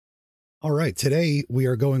All right, today we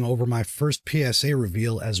are going over my first PSA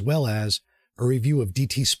reveal as well as a review of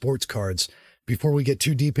DT Sports Cards. Before we get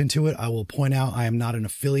too deep into it, I will point out I am not an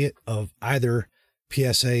affiliate of either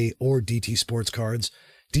PSA or DT Sports Cards.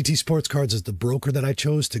 DT Sports Cards is the broker that I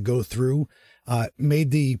chose to go through,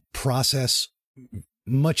 made the process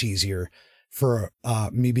much easier for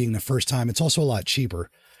me being the first time. It's also a lot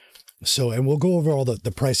cheaper. So, and we'll go over all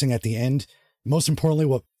the pricing at the end. Most importantly,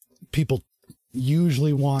 what people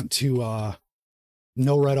usually want to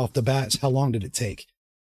know right off the bat is how long did it take.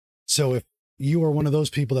 So if you are one of those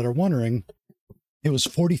people that are wondering, it was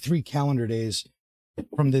 43 calendar days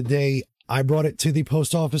from the day I brought it to the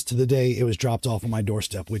post office to the day it was dropped off on my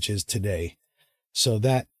doorstep, which is today. So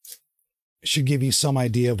that should give you some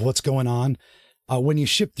idea of what's going on. When you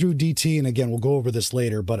ship through DT, and again, we'll go over this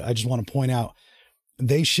later, but I just want to point out,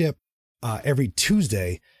 they ship every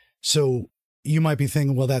Tuesday. So you might be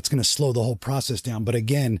thinking, well, that's going to slow the whole process down. But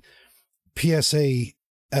again, PSA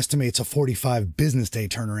estimates a 45 business day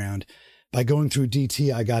turnaround. By going through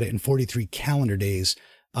DT, I got it in 43 calendar days.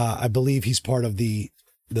 I believe he's part of the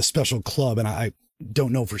special club, and I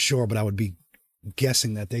don't know for sure, but I would be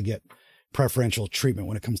guessing that they get preferential treatment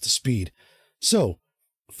when it comes to speed. So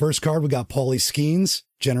first card, we got Paul Skenes,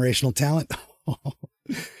 generational talent.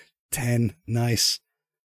 10, nice.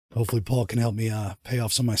 Hopefully Paul can help me pay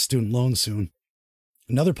off some of my student loans soon.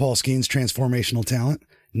 Another Paul Skenes, transformational talent,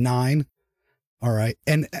 9. All right.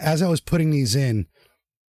 And as I was putting these in,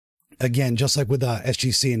 again, just like with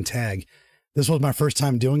SGC and tag, this was my first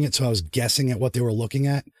time doing it, so I was guessing at what they were looking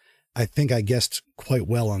at. I think I guessed quite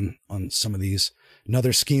well on some of these.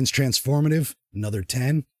 Another Skenes transformative, another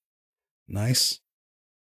 10. Nice.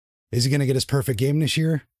 Is he going to get his perfect game this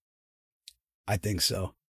year? I think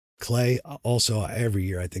so. Clay, also every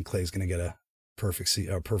year, I think Clay's going to get a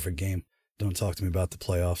perfect game. Don't talk to me about the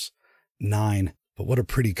playoffs. 9, but what a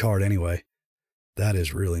pretty card anyway. That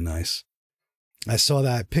is really nice. I saw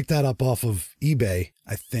that, picked that up off of eBay,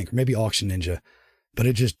 I think, or maybe Auction Ninja, but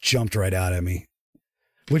it just jumped right out at me,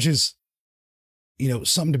 which is, you know,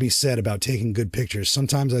 something to be said about taking good pictures.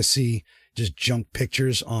 Sometimes I see just junk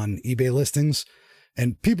pictures on eBay listings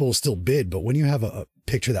and people will still bid, but when you have a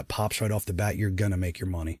picture that pops right off the bat, you're going to make your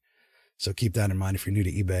money. So keep that in mind if you're new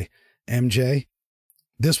to eBay. MJ,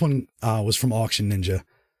 this one was from Auction Ninja.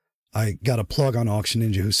 I got a plug on Auction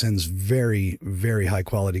Ninja who sends very, very high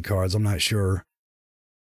quality cards. I'm not sure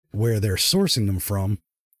where they're sourcing them from,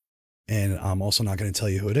 and I'm also not going to tell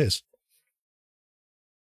you who it is.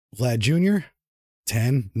 Vlad Jr.,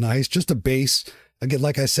 10, nice, just a base. Again,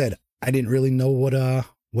 like I said, I didn't really know what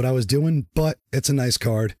I was doing, but it's a nice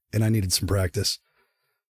card, and I needed some practice.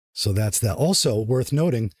 So that's that. Also worth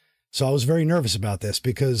noting, so I was very nervous about this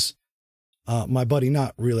because my buddy,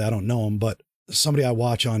 not really, I don't know him, but somebody I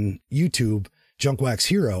watch on YouTube, Junk Wax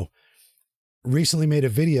Hero, recently made a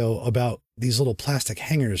video about these little plastic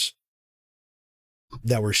hangers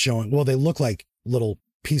that were showing. Well, they look like little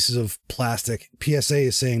pieces of plastic. PSA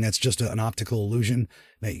is saying that's just an optical illusion,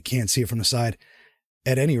 that you can't see it from the side.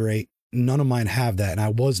 At any rate, none of mine have that, and I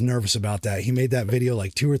was nervous about that. He made that video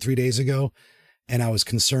like 2 or 3 days ago, and I was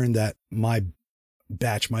concerned that my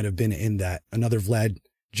batch might have been in that. Another Vlad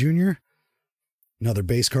Jr., another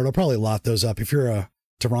base card. I'll probably lot those up if you're a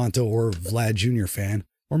Toronto or Vlad Jr. fan,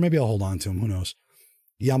 or maybe I'll hold on to him. Who knows?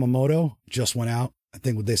 Yamamoto just went out. I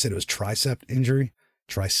think what they said it was tricep injury.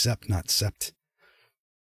 Tricep, not sept.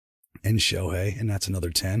 And Shohei, and that's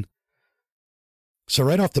another 10. So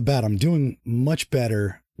right off the bat, I'm doing much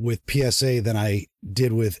better with PSA than I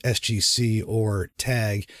did with SGC or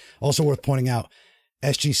tag. Also worth pointing out,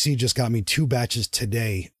 SGC just got me 2 batches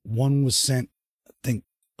today. One was sent, I think,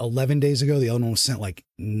 11 days ago. The other one was sent like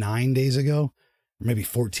 9 days ago, or maybe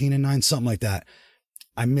 14 and 9, something like that.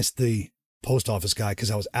 I missed the post office guy because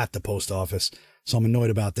I was at the post office, so I'm annoyed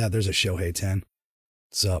about that. There's a Shohei 10.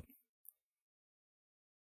 What's up?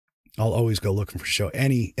 I'll always go looking for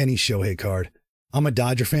any Shohei card. I'm a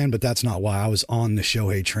Dodger fan, but that's not why. I was on the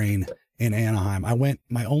Shohei train in Anaheim. I went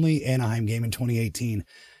my only Anaheim game in 2018.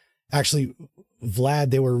 Actually, Vlad,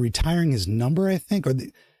 they were retiring his number, I think, or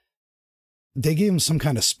they gave him some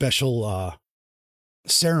kind of special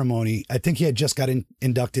ceremony. I think he had just got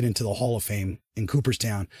inducted into the Hall of Fame in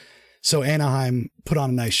Cooperstown. So Anaheim put on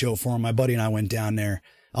a nice show for him. My buddy and I went down there.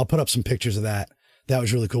 I'll put up some pictures of that. That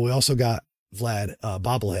was really cool. We also got Vlad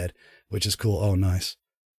bobblehead, which is cool. Oh, nice.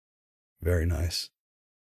 Very nice.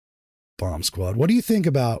 Bomb Squad. What do you think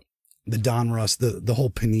about the Donruss, the whole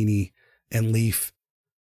Panini and Leaf?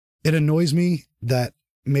 It annoys me that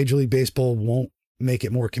Major League Baseball won't make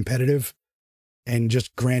it more competitive and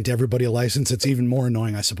just grant everybody a license. It's even more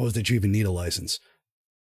annoying, I suppose, that you even need a license.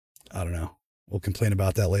 I don't know. We'll complain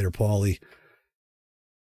about that later, Paulie.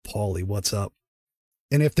 Paulie, what's up?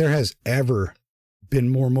 And if there has ever been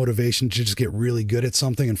more motivation to just get really good at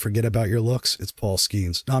something and forget about your looks, it's Paul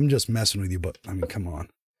Skenes. No, I'm just messing with you, but I mean, come on.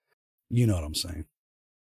 You know what I'm saying.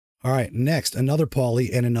 All right, next, another Paulie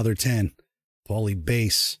and another 10. Paulie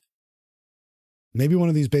base. Maybe one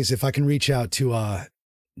of these base, if I can reach out to,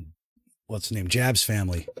 what's his name? Jab's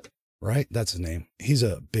family, right? That's his name. He's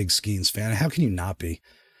a big Skenes fan. How can you not be?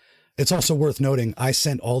 It's also worth noting, I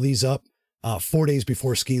sent all these up 4 days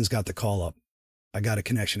before Skenes got the call up. I got a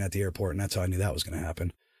connection at the airport, and that's how I knew that was going to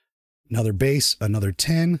happen. Another base, another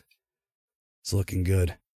 10. It's looking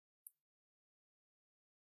good.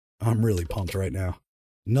 I'm really pumped right now.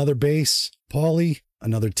 Another base, Paulie,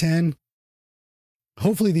 another 10.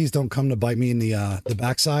 Hopefully these don't come to bite me in the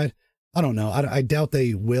backside. I don't know. I doubt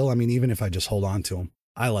they will. I mean, even if I just hold on to them,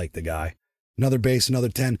 I like the guy. Another base, another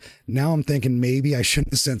 10. Now I'm thinking maybe I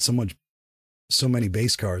shouldn't have sent so many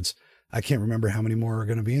base cards. I can't remember how many more are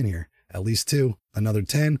going to be in here. At least 2. Another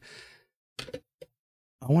 10.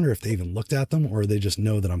 I wonder if they even looked at them, or they just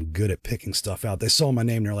know that I'm good at picking stuff out. They saw my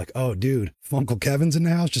name and they're like, oh, dude, if Uncle Kevin's in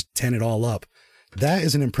the house, just 10 it all up. That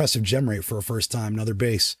is an impressive gem rate for a first time. Another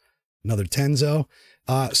base, another 10zo.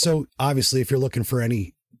 So obviously, if you're looking for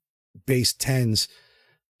any base 10s,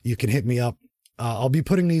 you can hit me up. I'll be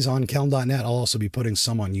putting these on Kelm.net. I'll also be putting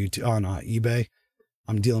some on YouTube, on eBay.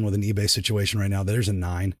 I'm dealing with an eBay situation right now. There's a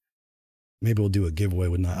 9. Maybe we'll do a giveaway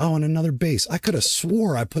with 9. Oh, and another base. I could have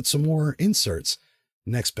swore I put some more inserts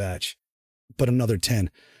next batch, but another 10.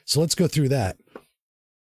 So let's go through that.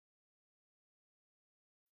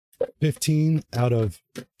 15 out of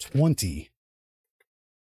 20.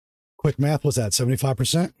 Quick math, what's that,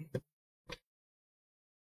 75%?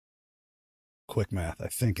 Quick math, I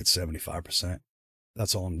think it's 75%.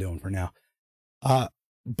 That's all I'm doing for now.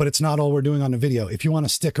 But it's not all we're doing on the video. If you want to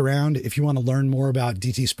stick around, if you want to learn more about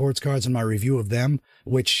DT sports cards and my review of them,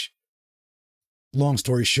 which, long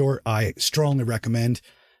story short, I strongly recommend.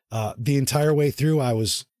 The entire way through, I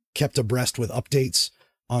was kept abreast with updates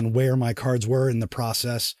on where my cards were in the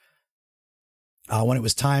process. When it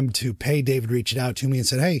was time to pay, David reached out to me and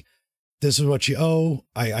said, hey, this is what you owe.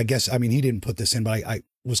 I guess, I mean, he didn't put this in, but I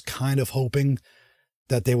was kind of hoping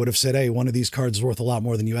that they would have said, hey, one of these cards is worth a lot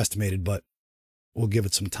more than you estimated, but we'll give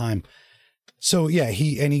it some time. So yeah,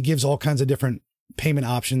 he gives all kinds of different payment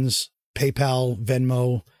options, PayPal,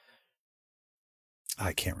 Venmo.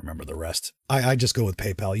 I can't remember the rest. I just go with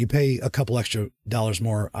PayPal. You pay a couple extra dollars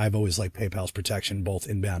more. I've always liked PayPal's protection, both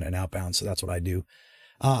inbound and outbound. So that's what I do.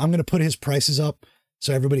 I'm going to put his prices up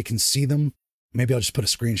so everybody can see them. Maybe I'll just put a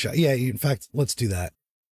screenshot. Yeah, in fact, let's do that.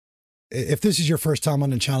 If this is your first time on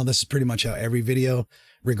the channel, this is pretty much how every video,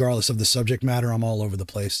 regardless of the subject matter, I'm all over the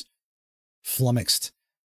place. Flummoxed.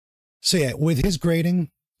 So yeah, with his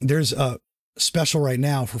grading, there's a special right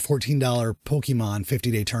now for $14 Pokemon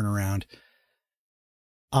 50-day turnaround.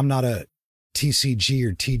 I'm not a TCG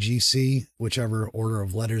or TGC, whichever order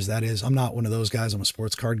of letters that is. I'm not one of those guys. I'm a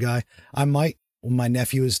sports card guy. I might, when my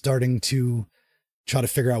nephew is starting to try to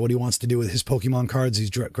figure out what he wants to do with his Pokemon cards. He's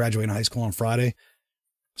graduating high school on Friday.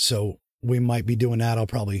 So we might be doing that. I'll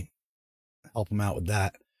probably help him out with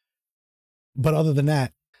that. But other than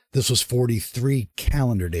that, this was 43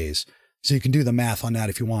 calendar days. So you can do the math on that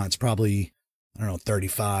if you want. It's probably, I don't know,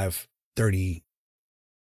 35, 30,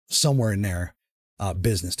 somewhere in there,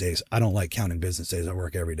 business days. I don't like counting business days. I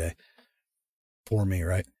work every day. For me,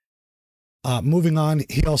 right? Moving on,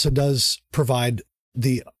 he also does provide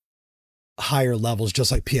the higher levels,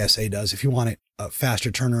 just like PSA does. If you want it a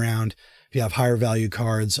faster turnaround, if you have higher value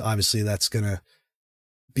cards, obviously that's going to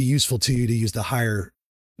be useful to you to use the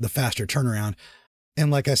faster turnaround. And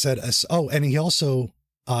like I said, and he also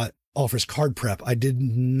offers card prep. I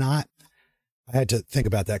had to think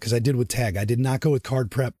about that because I did with Tag. I did not go with card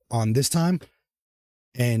prep on this time.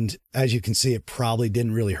 And as you can see, it probably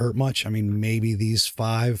didn't really hurt much. I mean, maybe these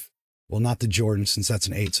 5, well, not the Jordan, since that's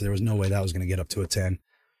an 8. So there was no way that was going to get up to a 10.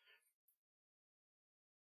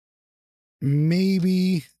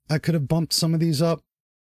 Maybe I could have bumped some of these up.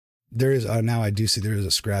 There is, now I do see there is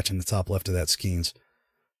a scratch in the top left of that Skenes.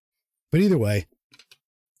 But either way,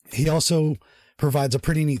 he also provides a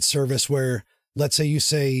pretty neat service where, let's say you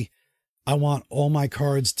say, I want all my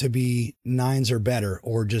cards to be 9s or better,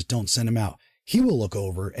 or just don't send them out. He will look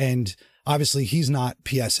over, and obviously he's not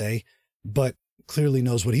PSA, but clearly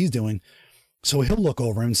knows what he's doing. So he'll look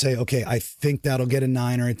over and say, okay, I think that'll get a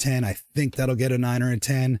 9 or a 10. I think that'll get a 9 or a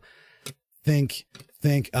 10.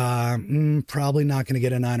 Probably not going to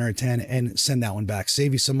get a 9 or a 10, and send that one back.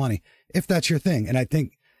 Save you some money if that's your thing. And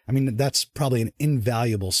I mean, that's probably an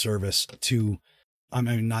invaluable service to, I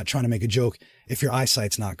mean, not trying to make a joke, if your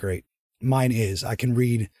eyesight's not great, mine is. I can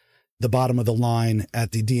read the bottom of the line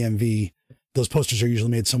at the DMV. Those posters are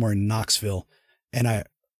usually made somewhere in Knoxville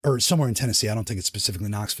or somewhere in Tennessee. I don't think it's specifically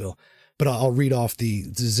Knoxville, but I'll read off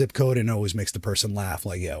the zip code, and it always makes the person laugh.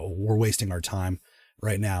 Like, yeah, we're wasting our time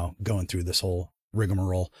right now going through this whole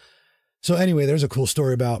rigmarole. So anyway, there's a cool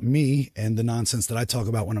story about me and the nonsense that I talk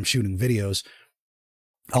about when I'm shooting videos.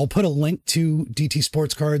 I'll put a link to DT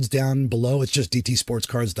Sports Cards down below. It's just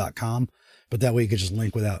dtsportscards.com, but that way you could just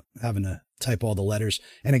link without having to type all the letters.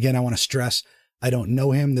 And again, I want to stress, I don't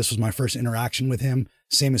know him. This was my first interaction with him.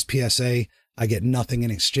 Same as PSA. I get nothing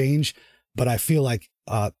in exchange, but I feel like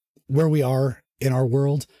where we are in our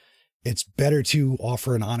world, it's better to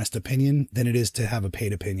offer an honest opinion than it is to have a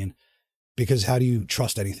paid opinion. Because how do you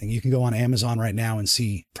trust anything? You can go on Amazon right now and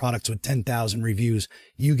see products with 10,000 reviews.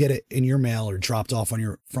 You get it in your mail or dropped off on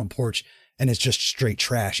your front porch, and it's just straight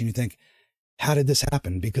trash. And you think, how did this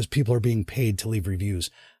happen? Because people are being paid to leave reviews.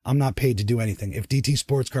 I'm not paid to do anything. If DT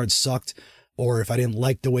Sports Cards sucked, or if I didn't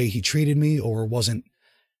like the way he treated me, or wasn't,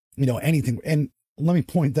 anything. And let me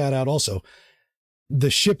point that out also. The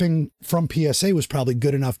shipping from PSA was probably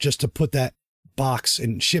good enough just to put that box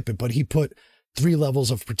and ship it, but he put 3 levels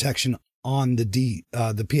of protection on the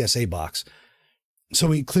PSA box.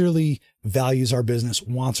 So he clearly values our business,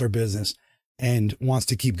 wants our business, and wants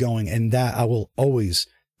to keep going. And that I will always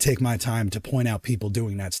take my time to point out people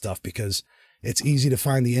doing that stuff, because it's easy to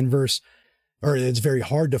find the inverse, or it's very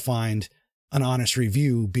hard to find an honest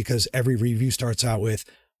review, because every review starts out with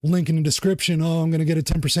link in the description. Oh, I'm going to get a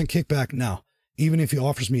 10% kickback. No, even if he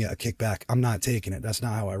offers me a kickback, I'm not taking it. That's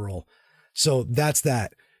not how I roll. So that's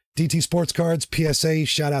that. DT Sports Cards, PSA,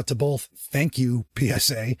 shout out to both. Thank you,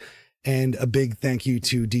 PSA. And a big thank you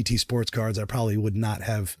to DT Sports Cards. I probably would not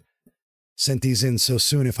have sent these in so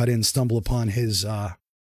soon if I didn't stumble upon his, I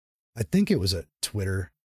think it was a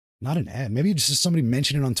Twitter, not an ad. Maybe just somebody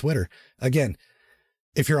mentioned it on Twitter. Again,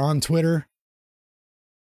 if you're on Twitter,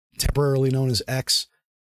 temporarily known as X,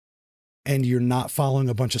 and you're not following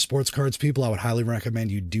a bunch of sports cards people, I would highly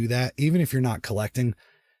recommend you do that. Even if you're not collecting,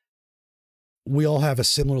 we all have a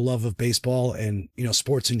similar love of baseball and,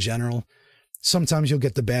 sports in general. Sometimes you'll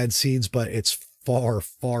get the bad seeds, but it's far,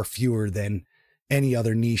 far fewer than any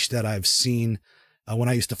other niche that I've seen. When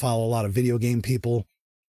I used to follow a lot of video game people,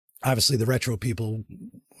 obviously the retro people,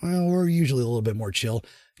 well, we're usually a little bit more chill.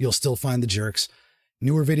 You'll still find the jerks.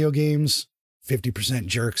 Newer video games, 50%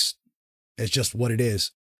 jerks. It's just what it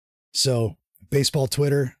is. So baseball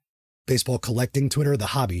Twitter, baseball collecting Twitter, the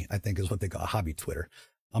hobby, I think is what they call hobby Twitter.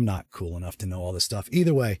 I'm not cool enough to know all this stuff.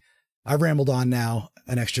 Either way, I've rambled on now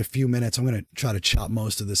an extra few minutes. I'm going to try to chop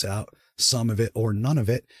most of this out, some of it or none of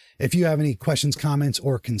it. If you have any questions, comments,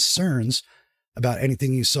 or concerns about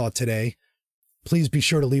anything you saw today, please be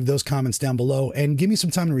sure to leave those comments down below and give me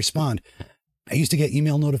some time to respond. I used to get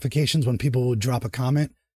email notifications when people would drop a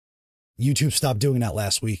comment. YouTube stopped doing that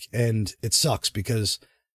last week, and it sucks because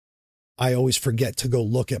I always forget to go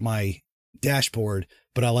look at my dashboard,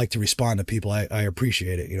 but I like to respond to people. I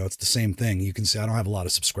appreciate it. It's the same thing. You can see I don't have a lot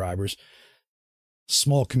of subscribers,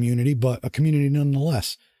 small community, but a community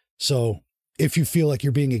nonetheless. So if you feel like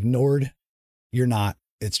you're being ignored, you're not.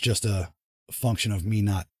 It's just a function of me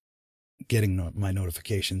not getting my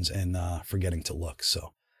notifications and forgetting to look.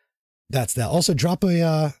 So that's that. Also, drop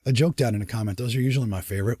a joke down in a comment. Those are usually my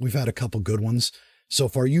favorite. We've had a couple good ones so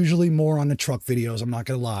far, usually more on the truck videos. I'm not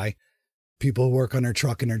going to lie. People who work on their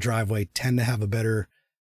truck in their driveway tend to have a better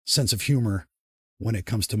sense of humor when it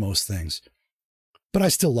comes to most things. But I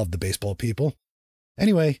still love the baseball people.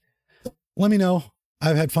 Anyway, let me know.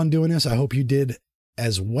 I've had fun doing this. I hope you did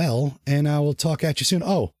as well. And I will talk at you soon.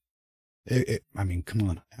 Oh, I mean, come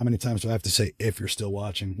on. How many times do I have to say if you're still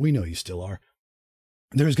watching? We know you still are.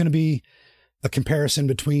 There's going to be a comparison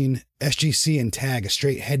between SGC and Tag, a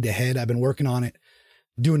straight head-to-head. I've been working on it,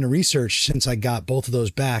 doing the research since I got both of those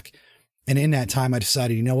back. And in that time, I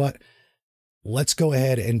decided, you know what? Let's go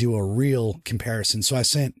ahead and do a real comparison. So I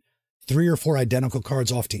sent 3 or 4 identical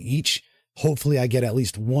cards off to each. Hopefully I get at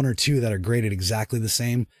least 1 or 2 that are graded exactly the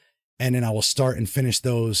same. And then I will start and finish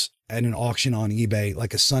those at an auction on eBay,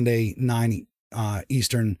 like a Sunday 9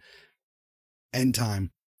 Eastern end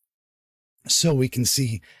time, so we can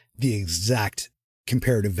see the exact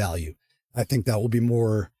comparative value. I think that will be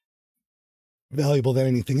more valuable than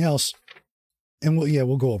anything else. And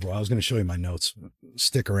we'll go over. I was going to show you my notes.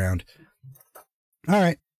 Stick around. All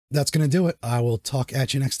right. That's going to do it. I will talk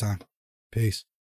at you next time. Peace.